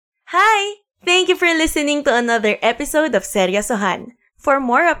Hi! Thank you for listening to another episode of Seryosohan. For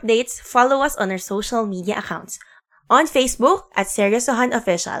more updates, follow us on our social media accounts. On Facebook at Seryosohan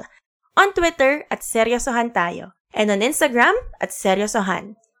Official. On Twitter at Seryosohan Tayo. And on Instagram at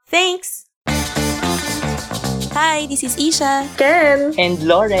Seryosohan. Thanks! Hi, this is Isha. Ken. And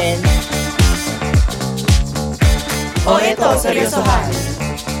Lauren. O eto, Seryosohan.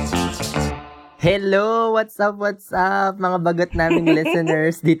 Hello! What's up, mga bagot naming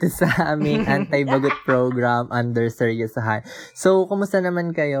listeners dito sa aming anti-bagot program under Seryosohan. So, kumusta naman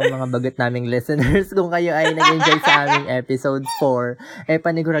kayo, mga bagot naming listeners? Kung kayo ay nag-enjoy sa aming episode 4,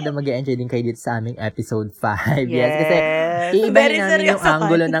 panigurado mag-enjoy din kayo dito sa aming episode 5. Yes, kasi iibahin namin yung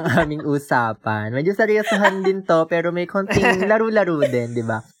angulo ng aming usapan. Medyo seryosohan din to, pero may konting laro-laro din, di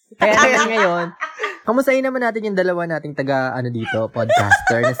ba? Kaya naman ngayon, kamustahin naman natin yung dalawa nating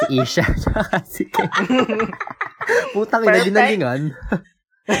podcaster na si Isha at si Ken. Putang ina, ginalingan.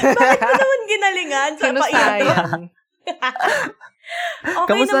 Bakit mo naman ginalingan? Sayang. Okay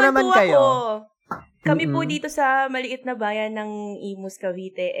Kamusta naman kayo? Kami po dito sa maliit na bayan ng Imus,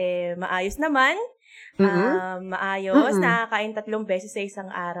 Cavite, maayos naman. Maayos, nakakain 3 beses sa isang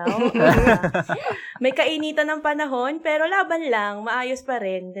araw. May kainitan ng panahon, pero laban lang, maayos pa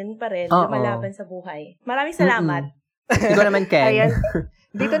rin, lumalaban sa buhay. Maraming salamat. Ikaw naman, Ken. Ayan.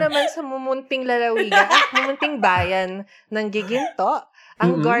 Dito naman sa mumunting lalawigan, mumunting bayan ng Giginto,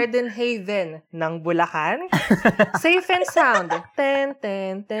 ang Garden Haven ng Bulacan. Safe and sound. Ten,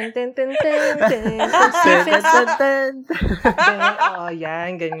 ten, ten, ten, ten, ten, ten. Safe and sound. Oh,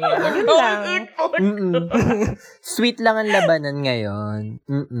 yan, ganyan. Yun lang. Sweet lang ang labanan ngayon.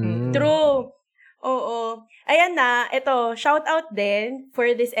 True. Oo. Ayan na, ito, shout out din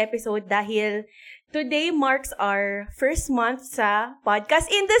for this episode dahil today marks our first month sa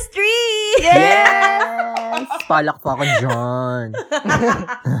podcast industry! Yes! Palakpakan dyan.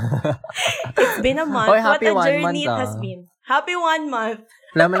 It's been a month. Oy, What happy a 1 journey month, it has been. Happy 1 month.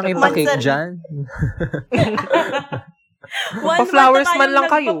 Wala mo lang kayong pa-cake dyan. Pa-flowers man lang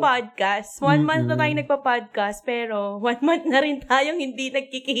kayo. 1 month na tayo nagpa-podcast, pero 1 month na rin tayong hindi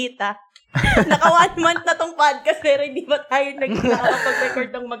nagkikita. Naka 1 month na tong podcast, pero hindi ba tayo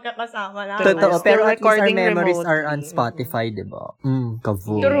nakakapag-record ng magkakasama na? Totoo, pero at least our recording memories remotely. are on Spotify, diba?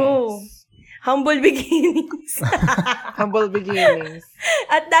 Kavo. True. Humble beginnings. Humble beginnings.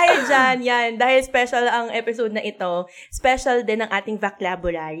 At dahil dyan, dahil special ang episode na ito, special din ang ating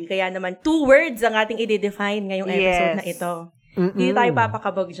vocabulary. Kaya naman, 2 words ang ating i-define ngayong episode na ito. Hindi tayo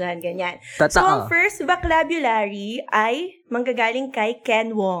papakabog dyan, ganyan. Totoo. So, ang first vocabulary ay manggagaling kay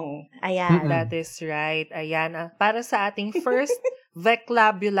Ken Wong. Ayan. That is right. Ayan. Para sa ating first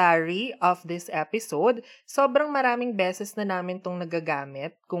vocabulary of this episode, sobrang maraming beses na namin tong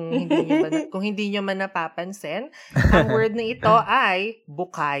nagagamit. Kung hindi nyo man napapansin, ang word na ito ay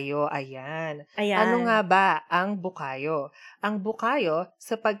bukayo. Ayan. Ano nga ba ang bukayo? Ang bukayo,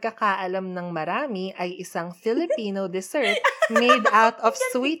 sa pagkakaalam ng marami, ay isang Filipino dessert made out of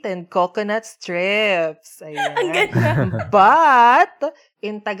sweetened coconut strips. Ayan. Ang ganda. But,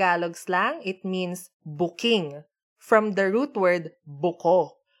 in Tagalog slang, it means booking. From the root word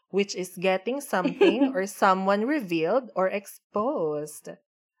buko, which is getting something or someone revealed or exposed.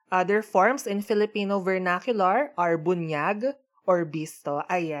 Other forms in Filipino vernacular are bunyag or bisto.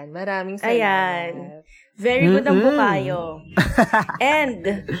 Ayan, maraming salamat. Ayan. Very good ang bukayo.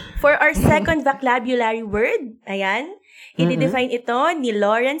 And, for our second vocabulary word, ayan, i-define ito ni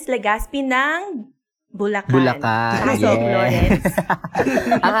Lawrence Legaspi ng Bulacan. Yes. Lawrence.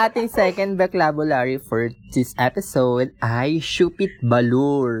 Ang ating second vocabulary for this episode ay Shupit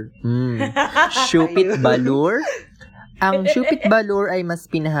Balur. Shupit Balur. Ang Shupit Balur ay mas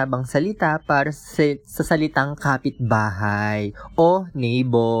pinahabang salita para sa salitang kapitbahay o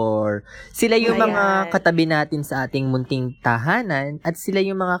neighbor. Sila yung mga katabi natin sa ating munting tahanan at sila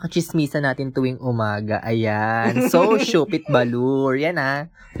yung mga kachismisa natin tuwing umaga. Ayan. So, Shupit Balur. Yan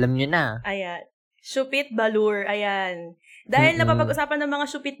alam nyo na. Ayan. Shupit Balur, ayan. Dahil napapag-usapan ng mga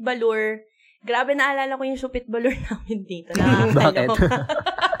Shupit Balur, grabe naalala ko yung Shupit Balur namin dito. Bakit?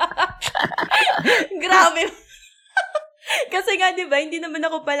 Grabe. Kasi nga, di ba, hindi naman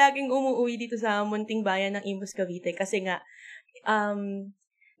ako palaging umuwi dito sa munting bayan ng Imus, Cavite. Kasi nga,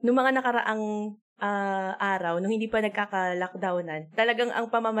 nung mga nakaraang araw, nung hindi pa nagkaka-lockdownan, talagang ang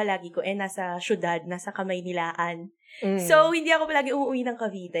pamamalagi ko nasa syudad, nasa Kamaynilaan. So, hindi ako palagi umuwi ng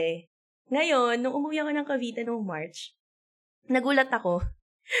Cavite. Ngayon, nung umuwi ako ng Cavite noong March, nagulat ako.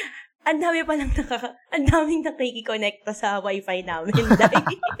 Ang daming nakikikonekta sa wifi namin.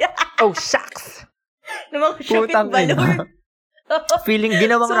 Oh, shucks! Ng mga Shupit Balur. Feeling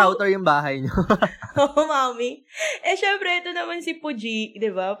ginawang So, router yung bahay nyo. Oo, mami. Syempre, ito naman si Puji, di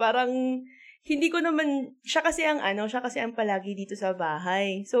ba? Parang, hindi ko naman, siya kasi ang palagi dito sa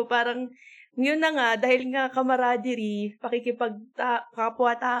bahay. So, parang, yun na nga, dahil nga camaraderie,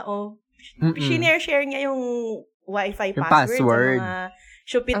 kapwa-tao, share niya yung Wi-Fi Yung password. password. Sa mga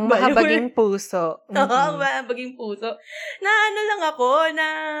Shopit Ang Balur. mahabaging puso. Oo, ang mahabaging puso. Na lang ako, na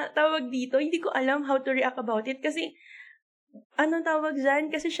tawag dito, hindi ko alam how to react about it. Kasi, anong tawag dyan?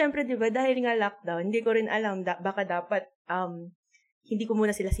 Kasi syempre, di ba, dahil nga lockdown, hindi ko rin alam, baka dapat, hindi ko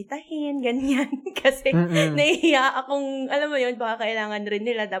muna sila sitahin, ganyan. Kasi, nahihiya akong, alam mo yun, baka kailangan rin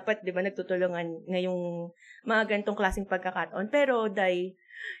nila, dapat, di ba, nagtutulungan ngayong mga gantong klaseng pagkakataon. Pero,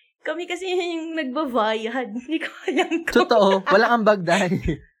 kami kasi yung nagbabayad. Hindi ko alam kung... Totoo, walang ambag, Day.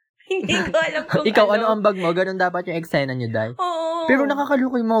 Hindi ko alam kung Ikaw, ano ambag mo? Ganun dapat yung eksena nyo, Day. Oo. Pero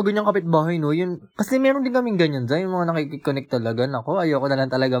nakakalukoy mo, ganyang kapitbahay, no? Yun, kasi meron din kaming ganyan, Day. Yung mga nakikiconnect talaga. Nako, ayoko na lang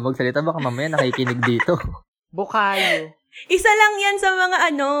talaga magsalita. Baka mamaya nakikinig dito. Bukayo. Isa lang yan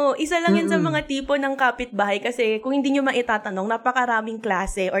sa mga tipo ng kapitbahay kasi kung hindi nyo maitatanong, napakaraming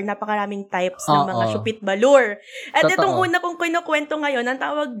klase or napakaraming types ng mga Shopit Balur. At Totoo. itong una kong kinukwento ngayon, ang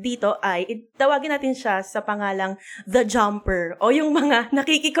tawag dito ay, tawagin natin siya sa pangalang The Jumper o yung mga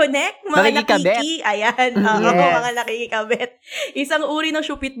nakikiconnect, mga ayan, mga nakikikabit. Isang uri ng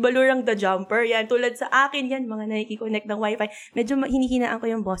Shopit Balur ang The Jumper. Yan, tulad sa akin yan, mga nakikiconnect ng Wi-Fi. Medyo hinihinaan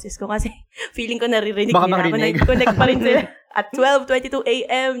ko yung boses ko kasi feeling ko naririnig Baka nila ako, marinig. nakikiconnect pa rin sila. At 12:22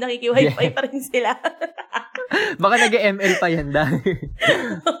 a.m., nakiki-Wi-Fi pa rin sila. Baka nag-ML pa yan, Day.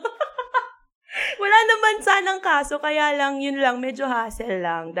 Wala naman sanang kaso, kaya lang, yun lang, medyo hassle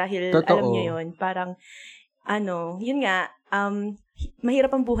lang. Dahil, Totoo. alam nyo yun, parang, yun nga,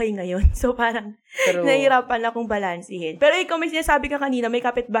 mahirap ang buhay ngayon. So, parang, nahihirapan akong balansihin. Pero ikaw, may sinasabi ka kanina, may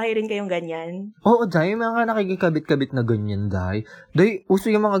kapitbahay rin kayong ganyan? Oo, Day, may mga nakikikabit-kabit na ganyan, Day. Day, uso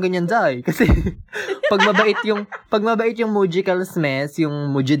yung mga ganyan, Day. Kasi, pag mabait yung Mujicals Mess,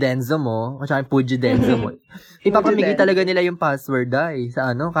 yung Mujidenzo mo, o saka yung Pujidenzo mo, ipapamigay talaga nila yung password, Day,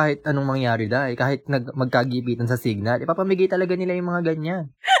 sa kahit anong mangyari, Day. Kahit magkagipitan sa signal, ipapamigay talaga nila yung mga ganyan.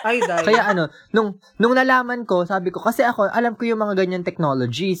 Ay, Day. Kaya nung nalaman ko, sabi ko, kasi ako, alam ko yung mga ganyan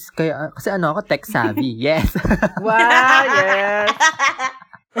technologies. Kasi ako, tech savvy. Yes. Wow, yes.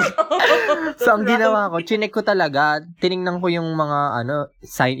 So, ang ginawa ko, chinek ko talaga, tiningnan ko yung mga,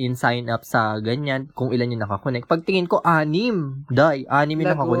 sign in, sign up sa ganyan, kung ilan yung nakakonect. Pagtingin ko, 6, Day, 6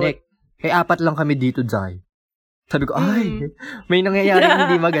 yung nakakonect. 4 lang kami dito, Day. Sabi ko, may nangyayari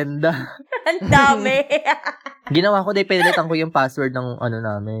hindi maganda. Ang dami. Ginawa ko, Day, pinilitan ko yung password ng,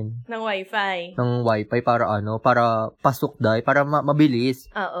 namin. Ng Wi-Fi. Ng Wi-Fi para pasok, Day, para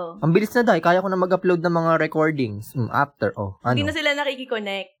mabilis. Oo. Ang bilis na, Day, kaya ko na mag-upload ng mga recordings. After, Hindi na sila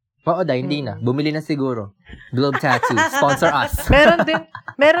nakikiconnect. Oo, Day, hindi na. Bumili na siguro. Globe Tattoo, sponsor us.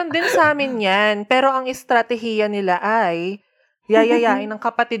 meron din sa amin yan. Pero ang estratehiya nila ay yayayain ng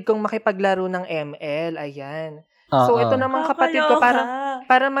kapatid kong makipaglaro ng ML. Ayan. So, ito namang kapatid ko,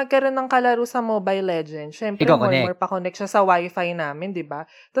 para magkaroon ng kalaro sa Mobile Legends. Siyempre, more pa-connect siya sa Wi-Fi namin, di ba?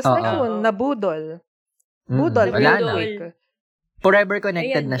 Tapos, nabudol. Budol. Wala na. Like, Forever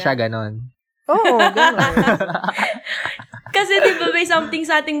connected na siya, ganon. Oo, ganon. Kasi di ba may something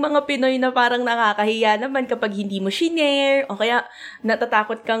sa ating mga Pinoy na parang nakakahiya naman kapag hindi mo shinare o kaya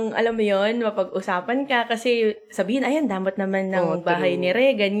natatakot kang, alam mo yon, mapag-usapan ka kasi sabihin, ayan, damot naman ng bahay ni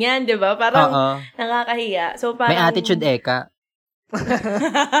Re, ganyan, di ba? Parang nakakahiya. So, parang... May attitude, Eka.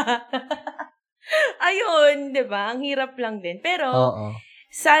 Ayun, di ba? Ang hirap lang din. Pero,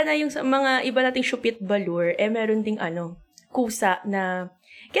 sana yung mga iba nating Shopit Balur, meron ding kusa na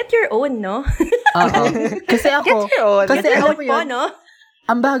get your own, no? Oo. Kasi ako, alam mo yun, no?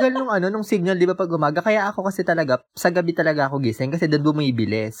 ang bagal nung signal, di ba, pag umaga. Kaya ako kasi talaga, sa gabi talaga ako gising kasi doon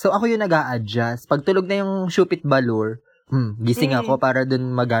bumibili. So, ako yung nag-a-adjust. Pag tulog na yung Shopit Balur, gising ako para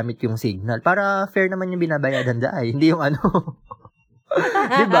doon magamit yung signal. Para fair naman yung binabayadan dahil. Hindi yung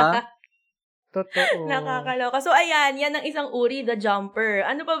di ba? Totoo. Nakakaloka. So, ayan, yan ang isang uri, The Jumper.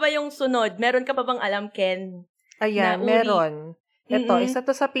 Ano pa ba yung sunod? Meron ka pa bang alam, Ken? Ayan, meron. Ito, isa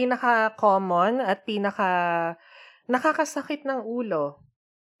to sa pinaka-common at nakakasakit ng ulo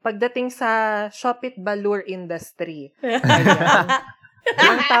pagdating sa Shopit Balur industry. Ayan.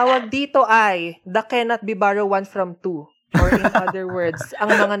 Ang tawag dito ay, the cannot be borrow one from two. Or in other words, ang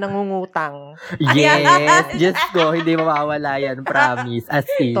mga nangungutang. Yes! Diyos ko, hindi mawawala yan. Promise. As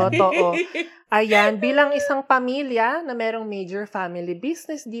in. Totoo. Ayan, bilang isang pamilya na merong major family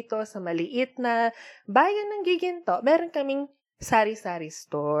business dito sa maliit na bayan ng Giginto, meron kaming sari-sari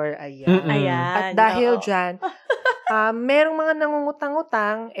store. Ayan. Ayan. At dahil dyan, merong mga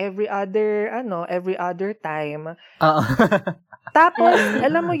nangungutang-utang every other time. Tapos,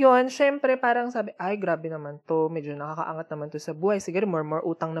 alam mo yon, syempre parang sabi, ay, grabe naman to. Medyo nakakaangat naman to sa buhay. Siguro more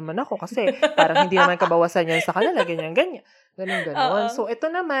utang naman ako kasi parang hindi naman kabawasan yan sa kanila. Ganyan. Ganon. So,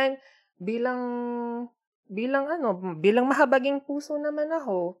 ito naman, bilang mahabaging puso naman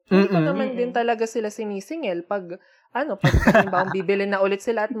ako, hindi ko naman din talaga sila sinisingil pag halimbawa bibili na ulit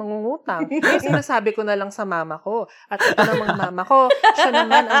sila at mangungutang. Kasi sinasabi ko na lang sa mama ko. At ito namang mama ko, siya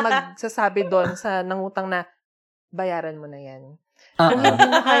naman ang magsasabi doon sa nangutang na, bayaran mo na yan. Kung hindi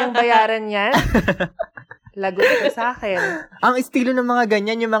mo kayang bayaran yan, lagot ka sa akin. Ang estilo ng mga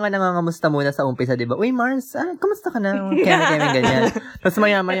ganyan, yung mga nangangamusta muna sa umpisa, di ba? Uy, Mars, kamusta ka na? Kaya ganyan. Tapos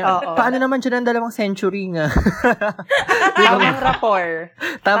maya-maya, paano naman siya ng 2 century nga? Tamang rapport.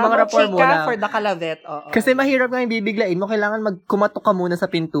 Tamang rapport muna. For the kalavet. Oo. Kasi mahirap nga yung bibiglain mo. Kailangan kumatok ka muna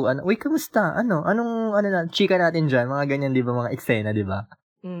sa pintuan. Uy, kamusta? Anong chika natin dyan? Mga ganyan, di ba? Mga eksena, di ba?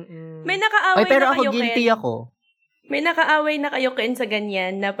 May nakaaway pero na ako, kayo, guilty Ken. ako. May nakaaway na kayo, Ken, sa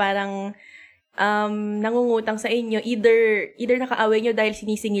ganyan na parang nangungutang sa inyo. Either nakaaway nyo dahil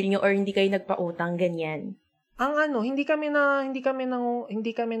sinisingil nyo or hindi kayo nagpautang, ganyan. Hindi kami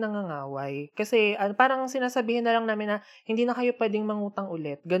nangangaway. Kasi parang sinasabihin na lang namin na hindi na kayo pwedeng mangutang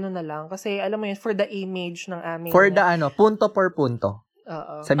ulit. Ganun na lang. Kasi alam mo yun, for the image ng aming... For the punto per punto.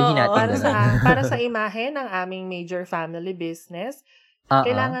 Oo. Sabihin natin. Para sa imahe ng aming major family business,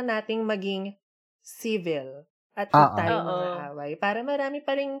 kailangan nating maging civil. At huwag tayo mga away. Para marami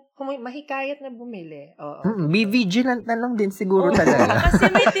pa rin mahikayat na bumili. Be vigilant na lang din siguro talaga.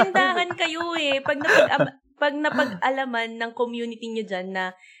 Kasi may tindahan kayo eh. Pag napag-alaman ng community nyo dyan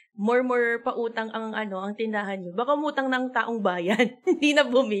na more pautang ang tindahan nyo, baka umutang ng taong bayan. Hindi na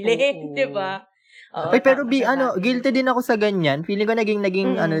bumili. Di ba? Pero guilty din ako sa ganyan. Feeling ko naging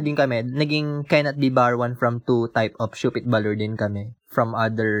din kami. Naging cannot be bar one from 2 type of Shupit Balor din kami. From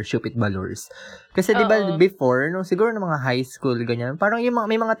other Shupit Balors. Kasi di ba before, siguro ng mga high school, ganyan, parang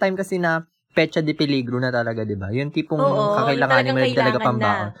may mga time kasi na pecha de peligro na talaga, di ba? Yung tipong kakailanganin mo talaga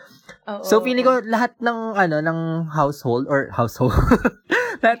pambaon. So, feeling ko lahat ng household,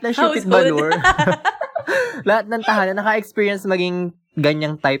 lahat ng Shupit Balor, lahat ng tahanan, naka-experience maging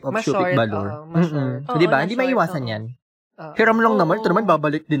ganyang type of Shupit Balor. Di ba? Hindi maiwasan yan. Hiram lang naman. Ito naman,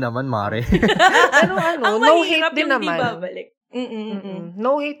 babalik din naman, Mare. No hate din naman. Babalik.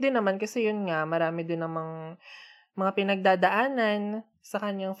 No hate din naman kasi yun nga, marami din namang mga pinagdadaanan sa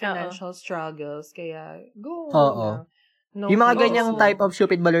kanyang financial struggles. Kaya, go. No, yung mga ganyang type of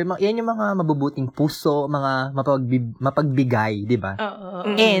Shupit Balor, yan yung mga mabubuting puso, mga mapagbigay, di ba?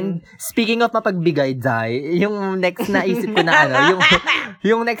 And, speaking of mapagbigay, Jai, yung next na isip ko na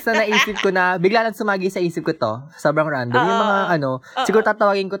yung next na naisip ko na, bigla lang sumagi sa isip ko to, sobrang random, yung mga siguro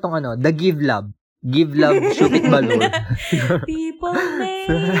tatawagin ko tong the Give Love. Give Love Shupit Balor. People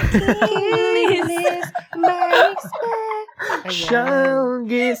making this Show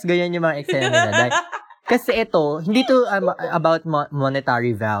gifts. Ganyan yung mga eksena nila. Kasi ito, hindi to about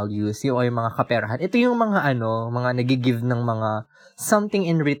monetary values, yung mga kaperahan. Ito yung mga mga nagigive ng mga something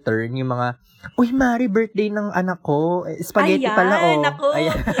in return, yung mga, uy, Mari, birthday ng anak ko. Spaghetti pala, Naku,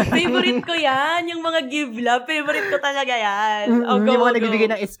 favorite ko yan. Yung mga give love, favorite ko talaga yan. Yung mga nagbibigay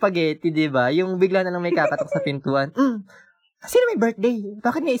ng spaghetti, di ba? Yung bigla na lang may kakatok sa pintuan. Sino may birthday?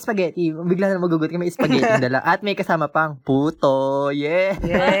 Bakit may spaghetti? Bigla na magugut ka, may spaghetti dala. At may kasama pang puto. Yeah!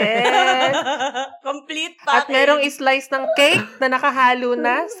 Yes! Complete package. At merong slice ng cake na nakahalo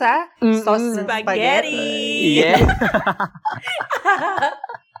na sa sauce ng spaghetti. Yeah!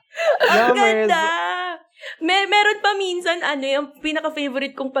 Ganda! Meron pa minsan, yung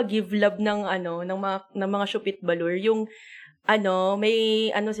pinaka-favorite kong pag-give love ng mga Shupit Balor, yung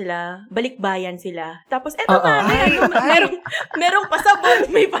may sila, balikbayan sila. Tapos, merong pasabon,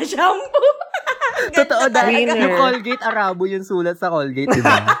 may pa-shampoo. Totoo, dahil yung Colgate, Arabo yung sulat sa Colgate, di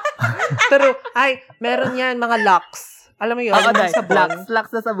ba? Pero, meron yan, mga locks. Alam mo yun?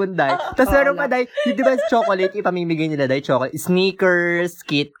 Locks na sabon, Day. Tapos meron pa, Day, di ba chocolate, ipamimigay nila, Day, chocolate. Snickers,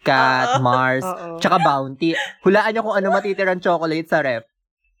 Kit Kat, Mars, tsaka Bounty. Hulaan nyo kung ano matitirang chocolate sa ref.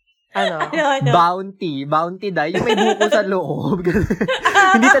 Bounty, Day. Yung may buko sa loob.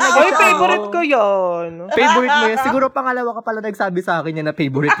 Hindi talaga siya. Favorite ko yun. Favorite mo yun. Siguro pangalawa ka pala nagsabi sa akin yan na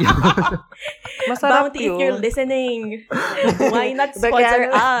favorite yun. Masarap Bounty, yun. if you're listening, why not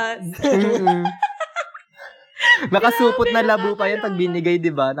sponsor us? Nakasupot na labo pa yan pag binigay,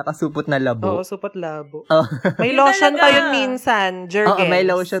 di ba? Nakasupot na labo. Oo, supot labo. May lotion pa yun minsan. Jergens. May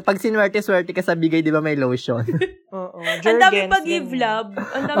lotion. Pag sinwerte-swerte ka sa bigay, di ba may lotion? Oo. Ang dami pag-give love.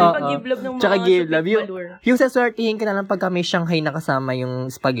 Ang dami pag-give love ng mga give love. Shupit Balor. Yung saswertihin ka na lang pagka may Shanghai na kasama yung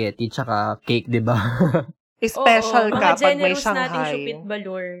spaghetti tsaka cake, di ba? special Oo, ka pag may generous nating Shanghai. Shupit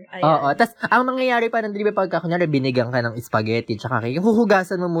Balor. Ayan. Oo. Tapos, ang mangyayari pa di ba pagka, kunyari, binigyan ka ng spaghetti, tsaka cake, yung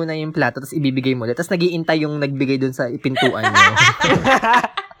huhugasan mo muna yung plato, tapos ibibigay mo ulit, tapos nag-iintay yung nagbigay dun sa ipintuan mo.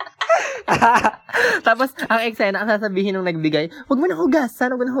 Tapos, ang eksena, ang sasabihin ng nagbigay, huwag mo na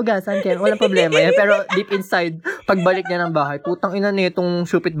hugasan, kaya walang problema yan. Pero deep inside, pagbalik niya ng bahay, putang ina nitong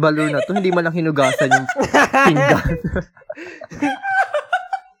Shupit Balor na to, hindi man lang hinugasan yung pinggan.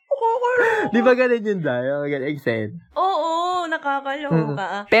 Di ba ganun yun, Day? Ganun eksena. Oo,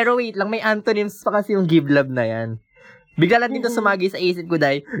 nakakaloka. Pero wait lang, may antonyms pa kasi yung give love na yan. Bigla lang dito sumagi sa isip ko,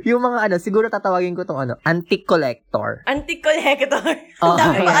 Day, yung mga siguro tatawagin ko tong antique collector. Antique collector. Oo.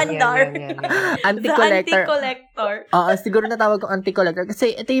 Andar. Antique The collector. antique collector. Oo, siguro natawag ko antique collector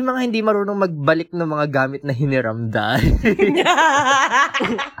kasi ito yung mga hindi marunong magbalik ng mga gamit na hiniram, Day.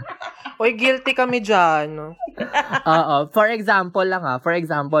 Oy, guilty kami dyan. No? Oo, for example,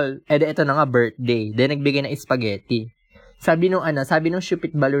 ito na nga birthday. Then nagbigay ng spaghetti. Sabi nung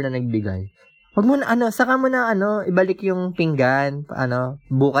Shupit Balor na nagbigay, wag mo na saka mo na ibalik yung pinggan,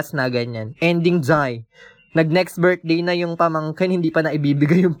 bukas na ganyan. Ending Jai. Nag-next birthday na yung pamangkin, hindi pa na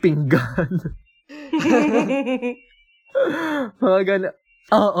ibibigay yung pinggan. Mga gano'n.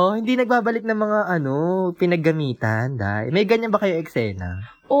 Oo, hindi nagbabalik ng mga pinaggamitan, Day. May ganyan ba kayo eksena?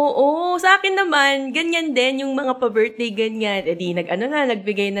 Oo, sa akin naman, ganyan din, yung mga pa-birthday ganyan. Eh di,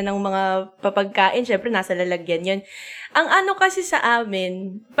 nagbigay na ng mga papagkain, syempre nasa lalagyan yun. Ang kasi sa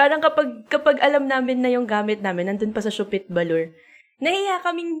amin, parang kapag alam namin na yung gamit namin, nandun pa sa Shupit Balor, nahiya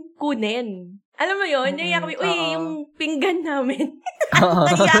kaming kunin. Alam mo yun? Nahiya kami, yung pinggan namin.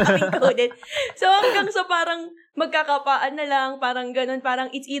 Nahiya kaming kunin. So, hanggang sa parang magkakapaan na lang, parang ganun,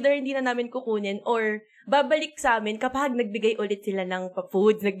 parang it's either hindi na namin kukunin or babalik sa amin kapag nagbigay ulit sila ng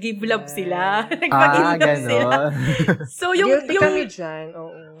pa-food, nag-give love sila. Nagpag-give love sila. So, Guilty kami dyan.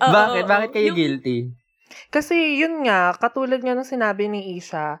 Oo. Bakit? Bakit kayo guilty? Kasi yun nga, katulad nga ng sinabi ni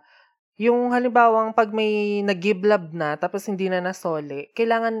Isha, yung halimbawang pag may nag-give love na tapos hindi na nasole,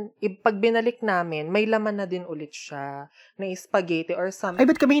 kailangan pag binalik namin, may laman na din ulit siya na spaghetti or something. Ay,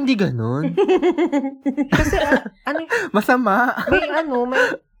 ba't kami hindi ganun? Kasi masama.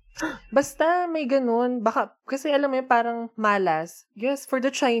 Basta may ganun. Baka, kasi alam mo yun, parang malas. Yes, for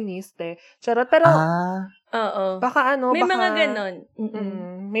the Chinese, Charot. Pero, oo. baka may mga ganun.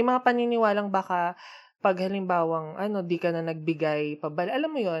 May mga paniniwalang baka pag halimbawang, di ka na nagbigay pabalik. Alam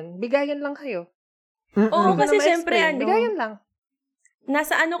mo yun, bigayan lang kayo. Oo, kasi syempre, bigayan lang.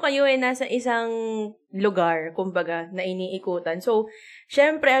 Nasa nasa isang lugar, kumbaga, na iniikutan. So,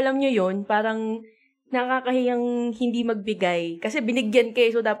 syempre, alam nyo yun, parang nakakahiyang hindi magbigay. Kasi binigyan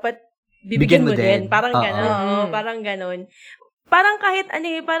kayo, so dapat bibigyan mo din. Parang gano'n. Parang gano'n. Parang kahit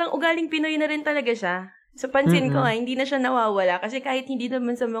parang ugaling Pinoy na rin talaga siya. So, pansin ko hindi na siya nawawala. Kasi kahit hindi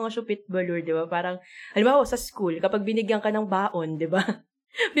naman sa mga Shupit Balor, di ba? Parang, halimbawa, sa school, kapag binigyan ka ng baon, di ba?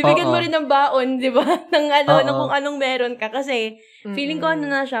 Bibigyan mo rin ng baon, di ba? ng kung anong meron ka. Kasi, feeling ko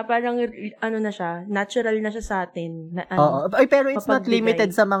na siya, parang, na siya, natural na siya sa atin. Ay, pero it's not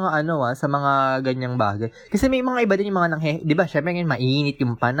limited sa mga, sa mga ganyang bagay. Kasi may mga iba din yung mga di ba, syempre ngayon, mainit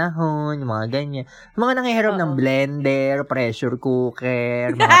yung panahon, yung mga ganyan. Mga nanghihiram ng blender, pressure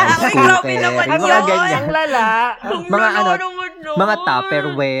cooker, mga rice cooker, yung mga ganyan. Ang lala. Mga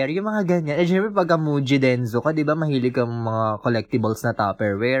Tupperware, yung mga ganyan. Eh, syempre, pagka Muji Denzo ka, di ba, mahilig kang mga collectibles na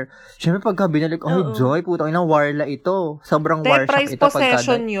Tupperware. Syempre, pagka binalik, Joy, putang ina, Warla ito. Sobrang war shop price ito.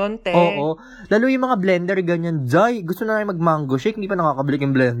 Possession yun, Oo. Lalo yung mga blender, ganyan. Joy, gusto na mag-mango shake, hindi pa nakakabalik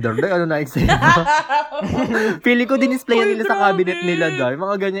yung blender. Day, na eksena? Pili ko, dinisplayan nila sa cabinet nila, Day.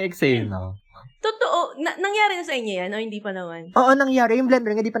 Mga ganyan eksena. Totoo. Nangyari na sa inyo yan, o hindi pa naman? Oo, nangyari. Yung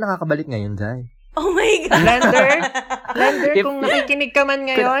blender nga, di pa nakakabalik ngayon, Day. Oh my God. Blender, kung nakikinig ka man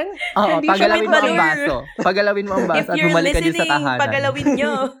ngayon, pagalawin mo ang baso. Pagalawin mo ang baso at bumalik ka din sa tahanan. Pagalawin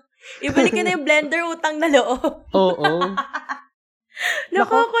nyo. Ibalik ka na yung blender, utang na loob. Oo.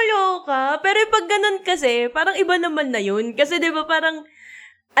 Nakakaloka. Pero pag ganun kasi, parang iba naman na yun. Kasi diba parang,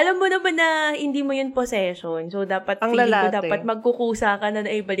 alam mo naman na hindi mo yun possession. So, dapat, dapat magkukusa ka na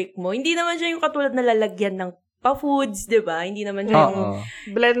ibalik mo. Hindi naman siya yung katulad na lalagyan ng pa-foods, diba? Hindi naman siya yung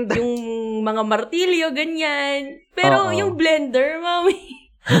blender, yung mga martilyo, ganyan. Pero yung blender, mami,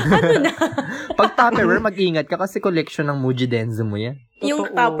 ano na? Pag Tupperware, mag-ingat ka kasi collection ng Muji Denzo mo yan.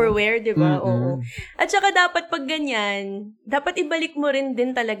 Yung Tupperware, diba? Oo. At saka dapat pag ganyan, dapat ibalik mo rin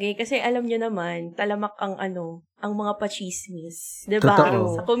din talaga kasi alam nyo naman, talamak ang ang mga pa-chismis. Diba?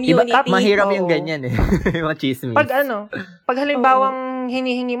 Sa community. Mahirap yung ganyan mga chismis. Pag halimbawang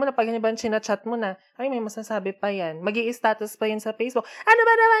hinihingi mo na, pag halimbawang sinachat mo na, ay may masasabi pa yan. Magi-status pa yan sa Facebook. Ano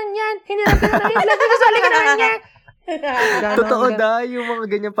ba naman yan? Hindi na pinag-ilagay ko sa naman yan. Totoo da, yung mga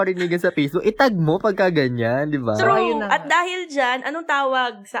ganyan parinigan sa Facebook. Itag mo pagka ganyan, di ba? True. ayun na At nga. dahil dyan, anong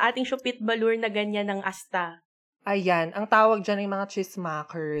tawag sa ating Shupit Balur na ganyan ng asta? Ayan, ang tawag dyan ay mga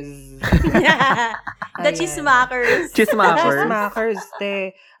chismakers. The Ayan. Chismakers. Chismakers. Chismakers,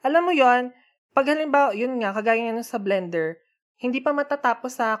 te. Alam mo yon, pag halimbawa, yun nga, kagaya nga nun sa blender, hindi pa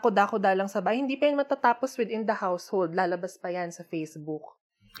matatapos sa kuda-kuda lang sa bahay, hindi pa yan matatapos within the household, lalabas pa yan sa Facebook.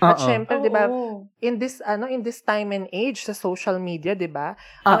 At Oo. syempre, 'di ba, Oo. in this time and age sa social media, 'di ba?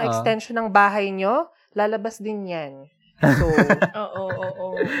 Ang Oo. extension ng bahay nyo, lalabas din 'yan. So,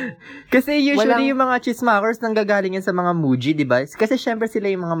 Oo. Kasi usually Walang- yung mga chismakers nanggagaling yan sa mga Muji, di ba? Kasi syempre sila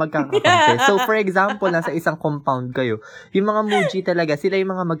yung mga magkakakampi. So for example, nasa isang compound kayo, yung mga Muji talaga, sila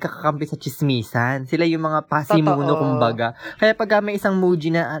yung mga magkakakampi sa chismisan. Sila yung mga pasimuno, Totoo. kumbaga. Kaya pag may isang Muji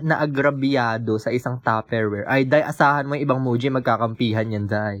na agrabyado sa isang Tupperware, ay day, asahan mo yung ibang Muji, magkakampihan yan,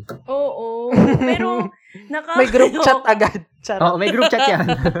 day. Oo. Pero, may group chat agad. Charot. Oo, may group chat yan.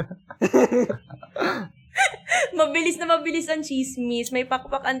 mabilis ang chismis. May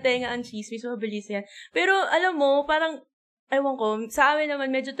pakpak ang tenga ang chismis. Mabilis yan. Pero, alam mo, parang, ewan ko, sa amin naman,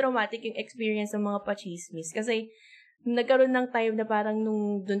 medyo traumatic yung experience ng mga pa-chismis. Kasi, nagkaroon ng time na parang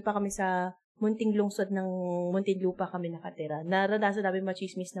nung doon pa kami sa munting lungsod ng Muntinlupa kami nakatira. Naranasan namin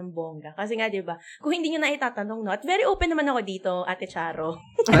machismis ng bongga. Kasi nga, di ba, kung hindi nyo na itatanong, no? At very open naman ako dito, Ate Charo.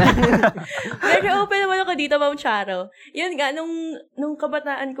 Very open naman ako dito, Ma'am Charo. Yun nga, nung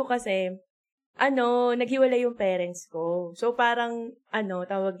kabataan ko kasi, naghiwalay yung parents ko. So, parang,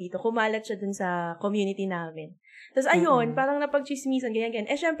 tawag dito, kumalat siya dun sa community namin. Tapos, ayun, parang napag-chismisan, ganyan.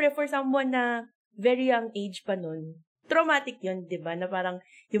 Eh, syempre, for someone na very young age pa nun, traumatic yun, di ba? Na parang,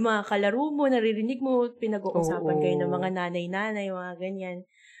 yung mga kalaro mo, naririnig mo, pinag-uusapan kayo ng mga nanay-nanay, mga ganyan.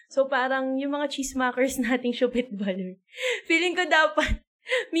 So, parang, yung mga chismakers nating Shupit Balur, feeling ko dapat,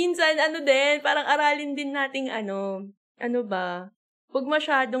 minsan, parang aralin din nating, huwag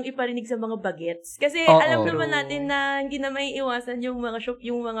masyadong iparinig sa mga bagets. Kasi Oo. alam naman natin na hindi na may iwasan yung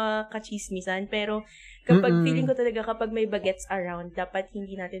mga kachismisan. Pero kapag feeling ko talaga kapag may bagets around, dapat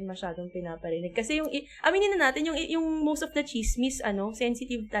hindi natin masyadong pinaparinig. Kasi aminin na natin, yung most of the chismis,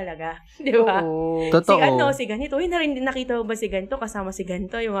 sensitive talaga. Di ba? Oo. Totoo. Si ganito. Uy, nakita mo ba si ganito? Kasama si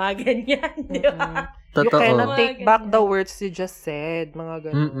ganito. Yung mga ganyan. Di ba? You Totoo. cannot take Mga back ganyan. the words you just said.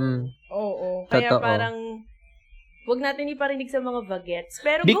 Mga ganun. Oo. Kaya Totoo. parang, wag natin iparinig sa mga bagets.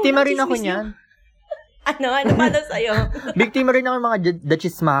 Pero Biktima go, rin ako chismis niyan. Ano paano sa'yo? Biktima rin ako ng mga the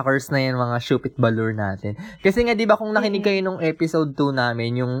chismakers na yan, mga Shupit Balur natin. Kasi nga, di ba, kung nakinig kayo nung episode 2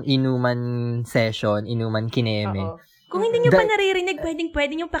 namin, yung inuman session, inuman kineme. Oo. Kung hindi nyo pa naririnig,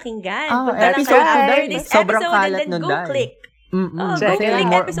 pwedeng yung pakinggan. Punta lang episode kayo 2 after dahil. this Sobrang episode kalat and then nun go dahil. click. Mm-mm. Go Kasi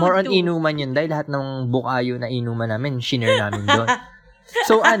click episode more on 2. inuman yun dahil lahat ng bukayo na inuman namin, shinare namin doon.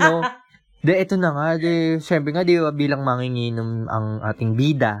 So, ito na nga, syempre nga, di ba, bilang manginginom ang ating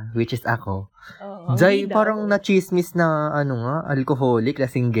bida, which is ako. Oo, Jay, bida. parang na-chismis na, alcoholic,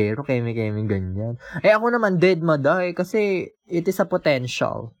 lasinggero, keme, ganyan. Eh, ako naman, dead maday, kasi it is a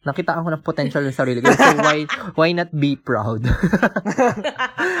potential. Nakitaan ko ng potential ng sarili ko. So, why not be proud?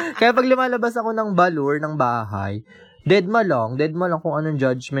 Kaya pag lumalabas ako ng balur, ng bahay, dead ma lang kung anong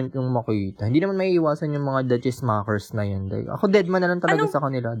judgment yung makita. Hindi naman may iwasan yung mga chismakers na yun. Ako, dead ma na lang talaga sa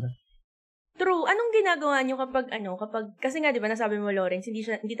kanila. True. Anong ginagawa nyo kapag, kasi nga, di ba, nasabi mo, Lawrence,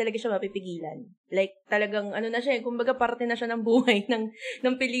 hindi talaga siya mapipigilan. Like, talagang, na siya, kumbaga, parte na siya ng buhay ng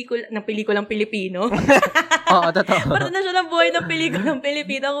pelikulang Pilipino. Oo, totoo. Parte na siya ng buhay ng pelikulang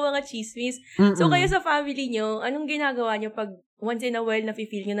Pilipino, ang mga chismis. So, kayo sa family nyo, anong ginagawa nyo pag once in a while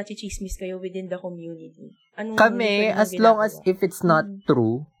na-feel nyo na chismis kayo within the community? Kami, as long as if it's not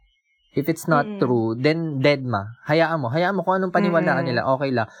true, then dead ma. Hayaan mo kung anong paniwalaan nila, okay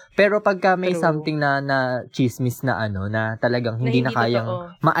lang. Pero pagka may something na chismis na na talagang hindi na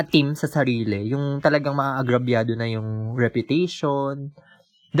kayang maatim sa sarili, yung talagang maaagrabyado na yung reputation,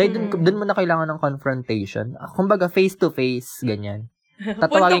 dahil dun mo na kailangan ng confrontation. Kumbaga, face to face, ganyan.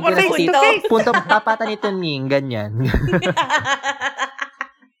 Tatawagin ko na si punto tapatan nito ning, ganyan.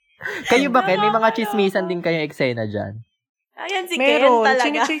 Kayo ba, Ken? May mga chismisan din kayo eksena dyan? Ayan, si Meron. Ken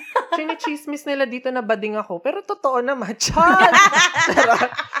talaga. Chinichismis nila dito na bading ako. Pero totoo naman. Char!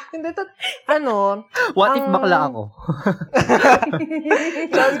 Hindi What if bakla ako?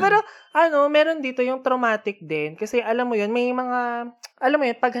 Pero, meron dito yung traumatic din. Kasi alam mo yun,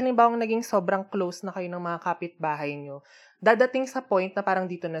 pag halimbawa naging sobrang close na kayo ng mga kapitbahay nyo, dadating sa point na parang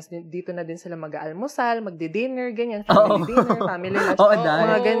dito na din sila mag-aalmusal, magdi-dinner, ganyan, family dinner, family lunch,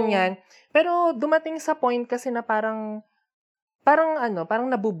 mga ganyan. Pero dumating sa point kasi na parang parang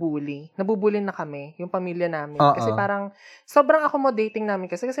nabubuli na kami, yung pamilya namin. Oo. Kasi parang, sobrang accommodating namin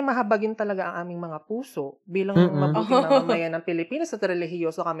kasi mahabagin talaga ang aming mga puso bilang mabuting mamamayan ng Pilipinas at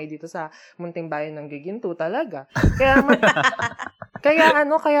relihiyoso kami dito sa munting bayan ng Giginto talaga.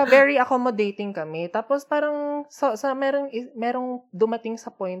 Kaya very accommodating kami. Tapos parang, merong dumating sa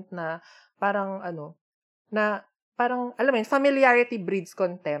point na parang alam mo yun, familiarity breeds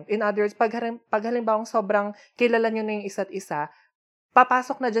contempt. In other words, pag halimbawang sobrang kilala nyo na yung isa't isa,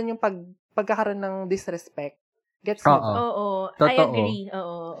 papasok na dyan yung pagkakaroon ng disrespect. Gets mo ba? Oo. I Totoo. agree.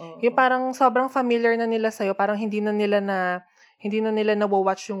 Oo. Yung parang sobrang familiar na nila sa'yo, parang hindi na nila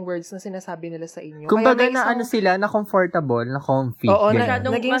na-watch yung words na sinasabi nila sa inyo. Kumbaga sila, na comfortable, na comfy. Oo,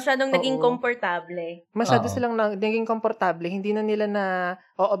 ganun. Masyadong naging komportable. Masyado silang naging komportable. Hindi na nila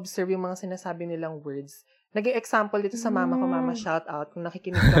na-observe yung mga sinasabi nilang words. Naging example dito sa mama ko, mama, shout out, kung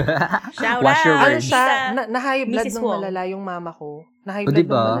nakikinig ka. Shout Wash your out! words. Na-high blood Mrs. nung Wong. malala yung mama ko. Na-high Oh, blood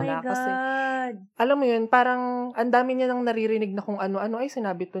diba? nung Oh my malala. Kasi, God. alam mo yun, parang, ang dami niya nang naririnig na kung ano-ano, ay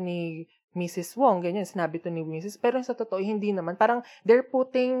sinabi to ni Mrs. Wong, ganyan, sinabi to ni Mrs. Pero sa totoo, hindi naman. Parang, they're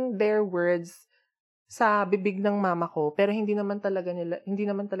putting their words sa bibig ng mama ko, pero hindi naman talaga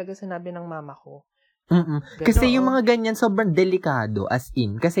sinabi ng mama ko. Kasi yung mga ganyan, sobrang delikado, as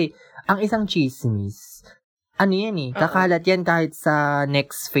in. Kasi, ang isang chismis, kakalat yan kahit sa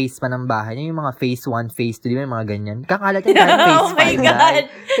next phase pa ng bahay. Yung mga phase 1, phase 2, di ba yung mga ganyan? Kakalat yan kahit phase 5. Oh my God!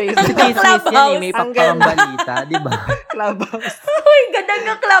 Kasi chismis yan may pakpakang balita, di ba? Clubhouse. Uy, ganda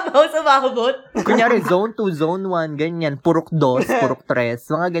nga clubhouse umabot. Kunyari, zone 2, zone 1, ganyan. Purok 2, purok 3,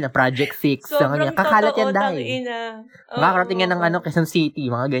 mga ganyan. Project 6, mga ganyan. Kakalat yan dahil. Makakarating yan ng Quezon City,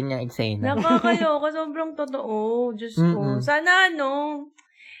 mga ganyan eksena. Nakakaloka, sobrang totoo. Diyos ko. Sana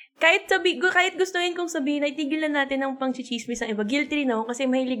kahit gustuhin kong sabihin, ay tigilan natin ang pang-chichismis ng iba. Guilty rin ako kasi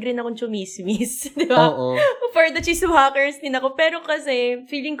mahilig rin akong chumismis. Di ba? Oo. For the chiswalkers din ako. Pero kasi,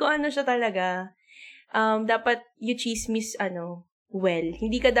 feeling ko siya talaga, dapat you chismis, well.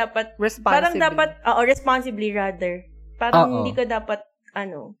 Hindi ka dapat, parang dapat, responsibly rather. Parang hindi ka dapat,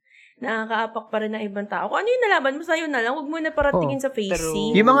 nakakaapak pa rin ng ibang tao. Kung ano yung nalaman mo, sa'yo na lang. Huwag mo na paratingin sa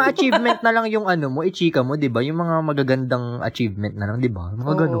facing. Yung mga achievement na lang yung ichika mo, di ba? Yung mga magagandang achievement na lang, di ba?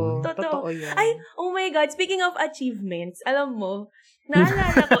 Mga ganun. Totoo yan. Ay, oh my God. Speaking of achievements, alam mo,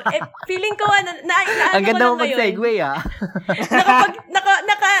 naalala ko, feeling ko, ang ganda mo mag-segue,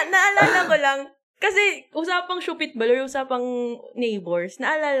 naalala ko lang, kasi usapang Shupit Balor, usapang neighbors,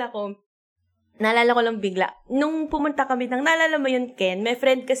 naalala ko lang bigla. Nung pumunta kami naalala mo yun, Ken, may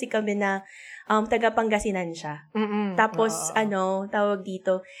friend kasi kami na taga Pangasinan siya. Tapos, tawag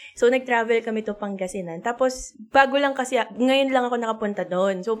dito. So, nag-travel kami to Pangasinan. Tapos, bago lang kasi, ngayon lang ako nakapunta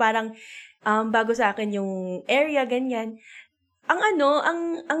doon. So, parang, bago sa akin yung area, ganyan.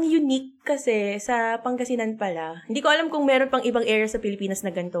 Ang unique kasi sa Pangasinan pala. Hindi ko alam kung meron pang ibang area sa Pilipinas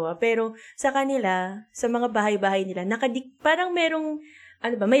na ganito, pero sa kanila, sa mga bahay-bahay nila, parang merong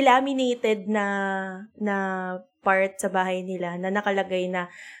may laminated na part sa bahay nila na nakalagay na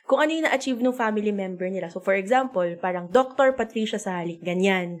kung ano yung na-achieve ng family member nila. So, for example, parang Dr. Patricia Salik,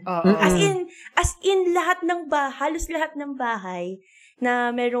 ganyan. As in, halos lahat ng bahay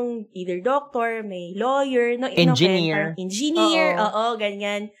na merong either doctor, may lawyer, engineer.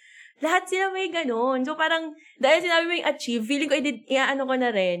 Ganyan. Lahat sila may ganun. So, parang, dahil sinabi mo yung achieve, feeling ko, ko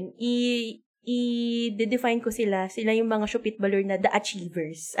na rin, i-define ko sila yung mga Shupit Balor na the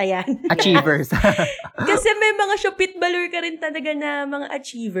achievers. Ayan. Achievers. Kasi may mga Shupit Balor ka rin talaga na mga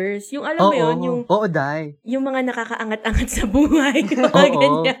achievers. Yung alam mo yun, yung mga nakakaangat-angat sa buhay. Mga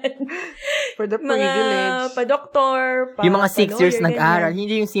ganyan. For the privilege. Mga pa-doktor, yung mga 6 years ganyan. nag-aral,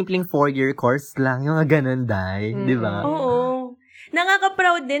 hindi yung simpleng 4-year course lang. Yung mga ganun, di ba? Oo.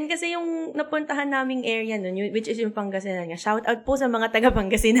 Nakaka-proud din kasi yung napuntahan naming area nun, which is yung Pangasinan nga. Shout out po sa mga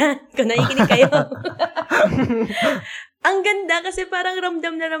taga-Pangasinan kung nakikinig kayo. Ang ganda kasi parang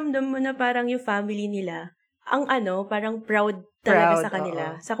ramdam mo na parang yung family nila, parang proud talaga sa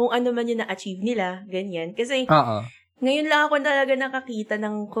kanila. Sa kung ano man yung na-achieve nila, ganyan. Kasi ngayon lang ako talaga nakakita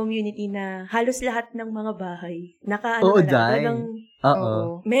ng community na halos lahat ng mga bahay. Talagang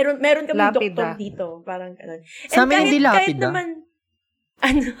meron kaming doktor dito. Parang ganun. Sa amin hindi lapida.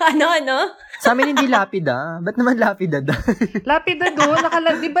 Ano? Sa amin hindi lapida. Ba't naman lapida dahil? Lapida doon.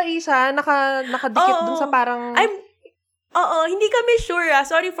 Di ba isa? Nakadikit doon sa parang... hindi kami sure.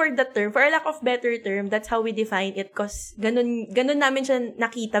 Sorry for the term. For a lack of better term, that's how we define it. Cause ganun namin siya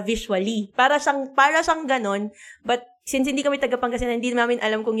nakita visually. Para siyang ganun. But since hindi kami taga-Pangasinan, hindi namin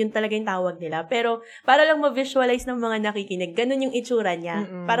alam kung yun talaga yung tawag nila. Pero para lang ma-visualize ng mga nakikinig, ganun yung itsura niya.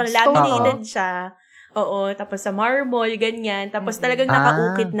 Parang laminated siya. Oo, tapos sa marble, ganyan. Tapos talagang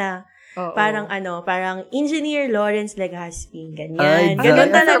nakaukit na. Oo. Parang parang Engineer Lawrence Legazpi. Ay, Ganyan. Ganun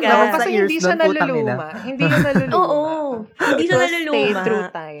Ay, talaga. sarap naman Kasi sa hindi ears siya nun, putang naluluma. Hindi yun naluluma. Oo. Hindi siya It will stay naluluma. through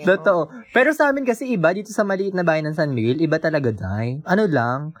time. Totoo. Pero sa amin kasi iba, dito sa maliit na bayan ng San Miguel, iba talaga, Day. Ano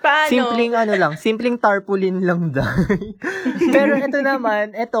lang? Paano? Simpleng tarpaulin lang, Day. Pero ito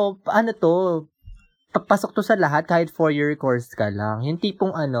naman, pasok to sa lahat kahit 4-year course ka lang. Yung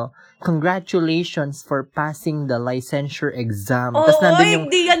tipong congratulations for passing the licensure exam. Oo, Tapos nandun yung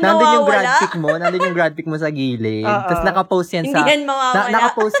nawawala. nandun yung grad pic mo sa gilid. Oo. Tapos nakapost yan Hindi yan mawawala.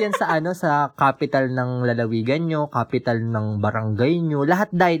 nakapost yan sa sa capital ng lalawigan nyo, capital ng barangay nyo.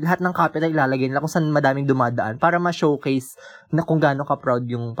 Lahat ng capital ilalagay nila kung saan madaming dumadaan para ma-showcase na kung gaano ka-proud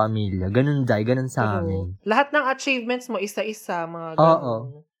yung pamilya. Ganun sa amin. Lahat ng achievements mo, isa-isa, mga Oo.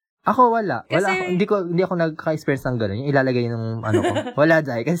 ganun. Ako wala. Kasi- Hindi ako nagka-experience ng gano'n. Yung ilalagay ng ko. Wala,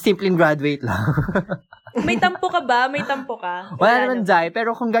 Jai. Kasi simpleng graduate lang. May tampo ka ba? May tampo ka? Wala naman, Jai.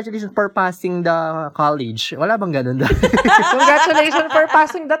 Pero congratulations for passing the college. Wala bang gano'n, Jai? Congratulations for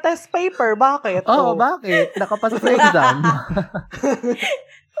passing the test paper. Bakit? Oo, bakit? Nakapasok sa exam.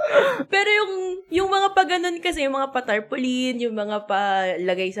 Pero yung mga paganon kasi, yung mga patarpaulin, yung mga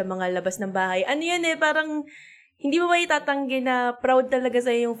palagay sa mga labas ng bahay, yan parang hindi mo ba itatanggi na proud talaga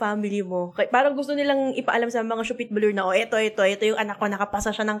sa'yo yung family mo? Parang gusto nilang ipaalam sa mga shupit balur na, ito yung anak ko,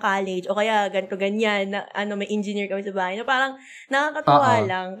 nakapasa siya ng college, o kaya ganito, ganyan, na may engineer kami sa bahay. Na parang nakakatuwa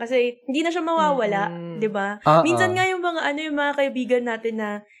lang. Kasi hindi na siya mawawala, di ba? Minsan nga yung mga kaibigan natin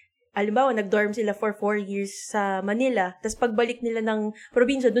na, alimbawa, nag-dorm sila for 4 years sa Manila, tapos pagbalik nila ng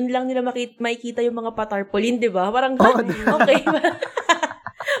probinsya, doon lang nila makikita yung mga patarpaulin, di ba? Parang, okay.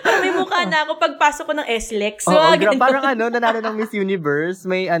 Parang may mukha na ako pagpasok ko ng SLEX. So, parang nanalo ng Miss Universe,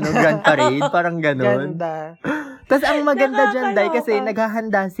 may grand parade, parang ganon. Ganda. Tapos ang maganda dyan, Day, Nakakaloka. kasi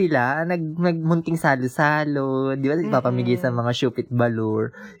naghahanda sila, nagmunting salo-salo, di ba? Ipapamigay sa mga shupit balur.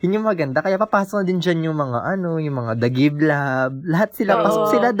 Yun yung maganda. Kaya papasok na din dyan yung mga The Give Lab. Lahat sila, Oo. pasok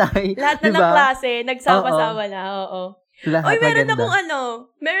sila, Day. lahat na ng klase, nagsama-sama na, oo. Lahat Oy, meron maganda.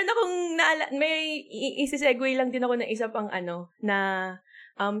 akong may isisegue lang din ako ng isa pang na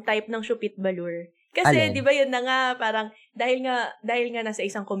type ng shupit balur. Kasi, Alin? di ba yun na nga, parang, dahil nga nasa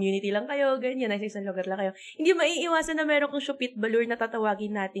isang community lang kayo, ganyan, nasa isang lugar lang kayo, hindi maiiwasan na meron kong shupit balur na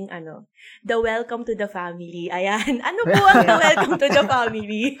tatawagin nating the welcome to the family. Ayan. Ano po ang the welcome to the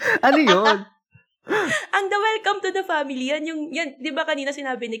family? Ano yun? Ang the welcome to the family, yan, di ba kanina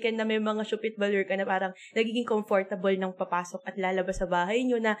sinabi ni Ken na may mga shupit balur ka na parang nagiging comfortable ng papasok at lalabas sa bahay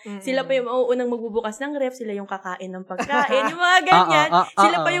nyo na sila pa yung mauunang magbubukas ng ref, sila yung kakain ng pagkain, yung mga ganyan.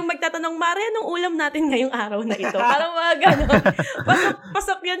 Sila pa yung magtatanong, Mare, anong ulam natin ngayong araw na ito? Parang mga ganon.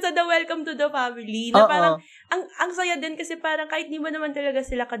 Pasok yan sa the welcome to the family. Na parang, ang saya din kasi parang kahit di mo naman talaga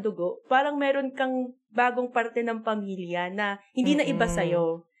sila kadugo, parang meron kang bagong parte ng pamilya na hindi na iba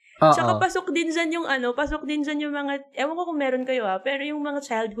sa'yo. Tsaka pasok din dyan yung mga, ewan ko kung meron kayo pero yung mga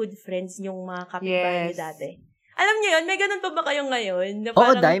childhood friends, yung mga kapitbahay niyo dati. Alam niyo yun, may ganun pa ba kayo ngayon? Na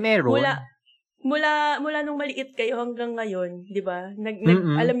Oo, Day, meron. Mula nung maliit kayo hanggang ngayon, di ba?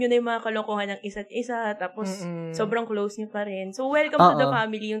 Alam niyo na yung mga kalokohan ng isa't isa, tapos sobrang close niyo pa rin. So, welcome to the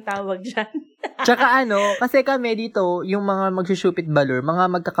family yung tawag dyan. Tsaka kasi kami dito, yung mga magsushupit balur, mga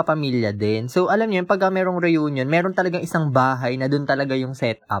magkakapamilya din. So, alam niyo, pag merong reunion, meron talagang isang bahay na doon talaga yung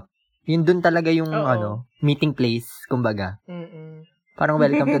setup. Yun doon talaga yung, meeting place, kumbaga. Parang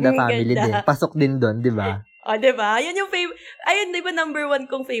welcome to the family din. Pasok din doon, di ba? Diba? Yan yung ayun, diba number 1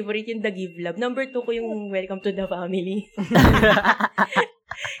 kong favorite, yung The Give Love. Number 2 ko yung Welcome to the Family.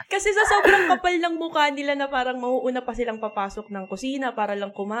 Kasi sa sobrang kapal ng mukha nila na parang mauuna pa silang papasok ng kusina para lang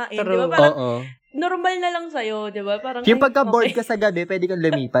kumain. Diba? Parang normal na lang sa'yo, diba? Parang, yung pagka-bored ka sa gabi, pwede kang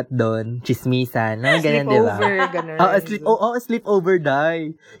lumipat doon, chismisan, ganyan, diba? Sleepover, Sleepover,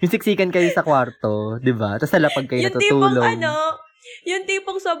 Day. Yung siksikan kayo sa kwarto, diba? Tapos sa lapag kayo natutulog. Yung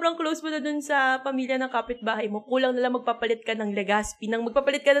tipong sobrang close mo na dun sa pamilya ng kapitbahay mo, kulang na lang magpapalit ka ng Legazpi,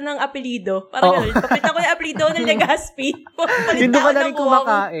 magpapalit ka na ng apelido. Parang gano'n, papalit ako ng apelido ng Legazpi. Hindi ka na rin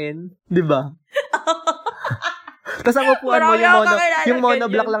kumakain, di ba? Tapos ang upuan mo, yung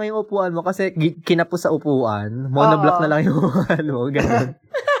monoblock lang yung upuan mo kasi kinapos sa upuan. Monoblock na lang yung upuan mo, gano'n.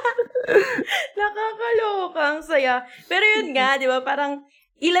 Nakakaloka, ang saya. Pero yun nga, di ba, parang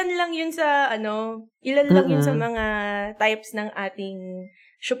ilan lang yun sa mga types ng ating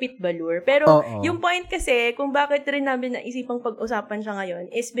shupit balur. Pero yung point kasi, kung bakit rin namin naisipang pag-usapan siya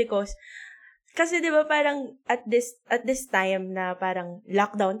ngayon is because, kasi 'di ba parang at this time na parang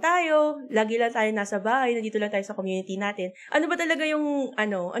lockdown tayo, lagi lang tayo nasa bahay, nandito lang tayo sa community natin. Ano ba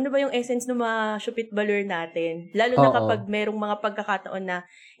yung essence ng mga shupit balur natin? Lalo na kapag merong mga pagkakataon na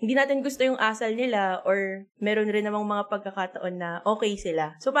hindi natin gusto yung asal nila or meron rin namang mga pagkakataon na okay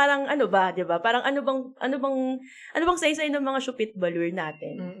sila. So parang ano ba, 'di ba? Parang ano bang saysay ng mga Shupit Balur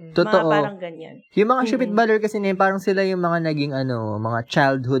natin? Totoo. Mga parang ganyan. Yung mga Shupit Balur kasi parang sila yung mga naging mga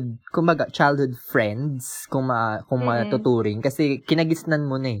childhood friends kung matuturing kasi kinagisnan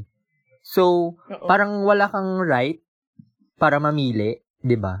mo na eh. So, parang wala kang right para mamili,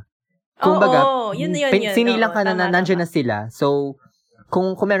 'di ba? Kumbaga, yun. sinilang ka na tama. nandiyan na sila. So,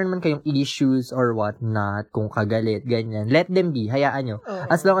 kung meron man kayong issues or whatnot, kung kagalit, ganyan, let them be, hayaan nyo.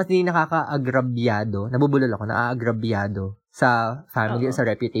 As long as hindi nakaka-agrabyado, nabubulol ako, naaagrabyado sa family o sa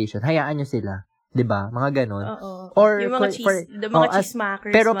reputation, hayaan nyo sila. 'Di ba? Mga ganon. Or yung mga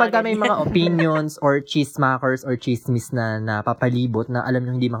chismakers. Pero pag may mga opinions or chismakers or chismis na napapalibot na alam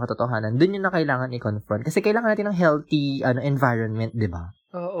nyo hindi makatotohanan, dun yung na kailangan i-confront. Kasi kailangan natin ng healthy environment, 'di ba?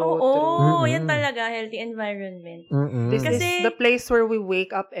 Oo, yan talaga, healthy environment. This is the place where we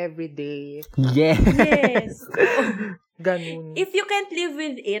wake up every day. Yes. Ganun. If you can't live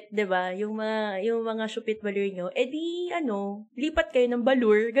with it, 'di ba? Yung mga Shupit Balur nyo, edi lipat kayo ng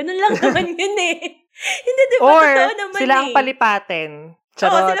balur. Ganun lang naman yun eh. Hindi 'di ba? Or totoo naman sila ang palipatin.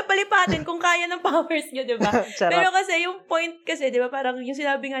 Oo, sila palipatin kung kaya ng powers nyo, 'di ba? Pero kasi yung point kasi, 'di ba, parang yung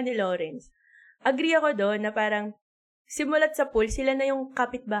sinabi nga ni Lawrence. Agree ako doon na parang simulat sa pool, sila na yung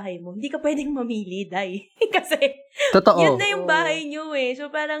kapitbahay mo. Hindi ka pwedeng mamili, Day. Kasi, totoo. Yun na yung bahay nyo eh. So,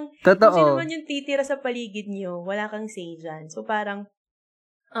 parang, totoo. kung sino man yung titira sa paligid nyo, wala kang say dyan. So, parang,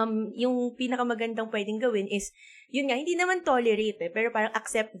 yung pinakamagandang pwedeng gawin is, yun nga, hindi naman tolerate eh, pero parang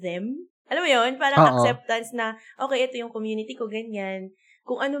accept them. Alam mo yun? Parang acceptance na, okay, ito yung community ko, ganyan.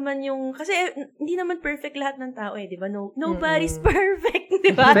 Kung ano man yung, kasi hindi naman perfect lahat ng tao eh, di ba? Nobody's perfect,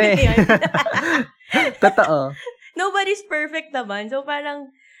 di ba? Totoo. Nobody's perfect naman. So,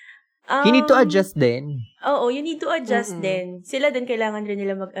 parang, you need to adjust din. Oo, you need to adjust din. Sila din, kailangan rin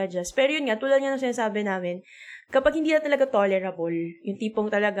nila mag-adjust. Pero yun nga, tulad nga ng sinasabi namin, kapag hindi na talaga tolerable, yung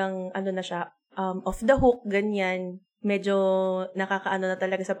tipong talagang, na siya, off the hook, ganyan, medyo nakakaano na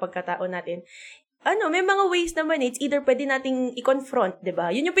talaga sa pagkatao natin, may mga ways naman, it's either pwede nating i-confront,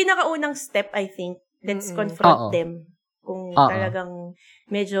 diba? Yun yung pinakaunang step, I think. Let's confront them. Kung talagang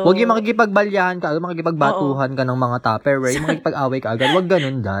medyo... Huwag yung makikipagbalyahan ka, makikipagbatuhan ka ng mga Tupperware, yung makikipag-away ka agad. Huwag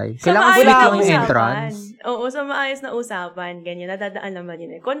ganun, Day. Kailangan sila lang yung entrance. Oo, sa maayos na usapan, ganyan, nadadaan naman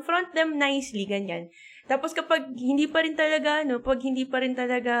yun eh. Confront them nicely, ganyan. Tapos kapag hindi pa rin talaga,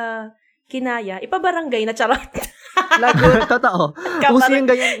 kinaya, ipabarangay na charot. Lagot. Totoo. Uso yung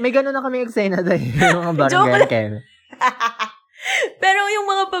ganyan. May ganun na kami eksena, Day. Yung mga barangay kami. Pero yung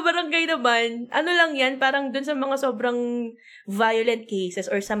mga pabarangay naman, lang yan, parang dun sa mga sobrang violent cases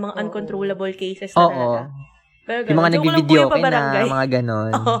or sa mga uncontrollable cases na talaga. Pero yung mga nag-video na, mga ganon.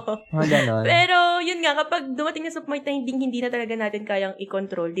 Mga ganon. Pero yun nga, kapag dumating na sa point na hindi na talaga natin kayang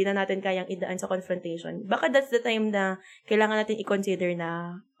i-control, hindi na natin kayang idaan sa confrontation, baka that's the time na kailangan natin i-consider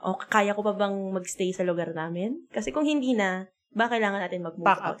na, kaya ko pa bang magstay sa lugar namin? Kasi kung hindi na, baka kailangan natin mag-move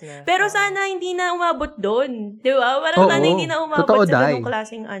out. Pero sana hindi na umabot doon. Di ba? Parang sana hindi na umabot sa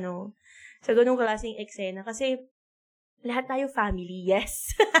ganung klaseng eksena. Kasi lahat tayo family,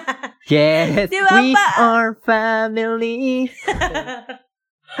 yes. Yes, diba, we are family.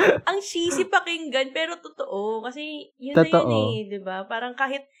 Ang cheesy pakinggan, pero totoo. Kasi yun totoo. Na yun eh, di ba? Parang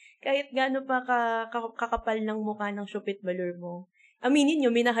kahit gaano pa kakapal ng mukha ng Shupit Balur mo, aminin nyo,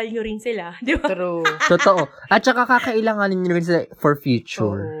 minahal nyo rin sila. Di ba? True. Totoo. At saka kakailanganin nyo rin sila for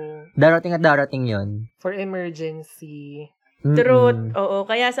future. Darating at darating yon. For emergency. Truth. Oo.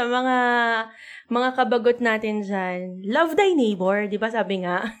 Kaya sa mga kabagot natin dyan, love thy neighbor. Di ba sabi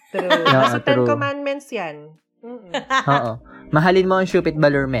nga? True. So, 10 commandments yan. Oo. Mahalin mo ang Shupit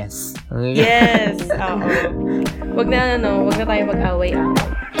Balur mess. Yes. Oo. Wag na tayo mag-away-away.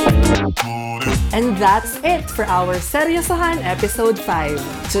 And that's it for our Seryosohan Episode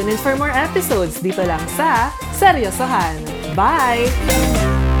 5. Tune in for more episodes dito lang sa Seryosohan. Bye!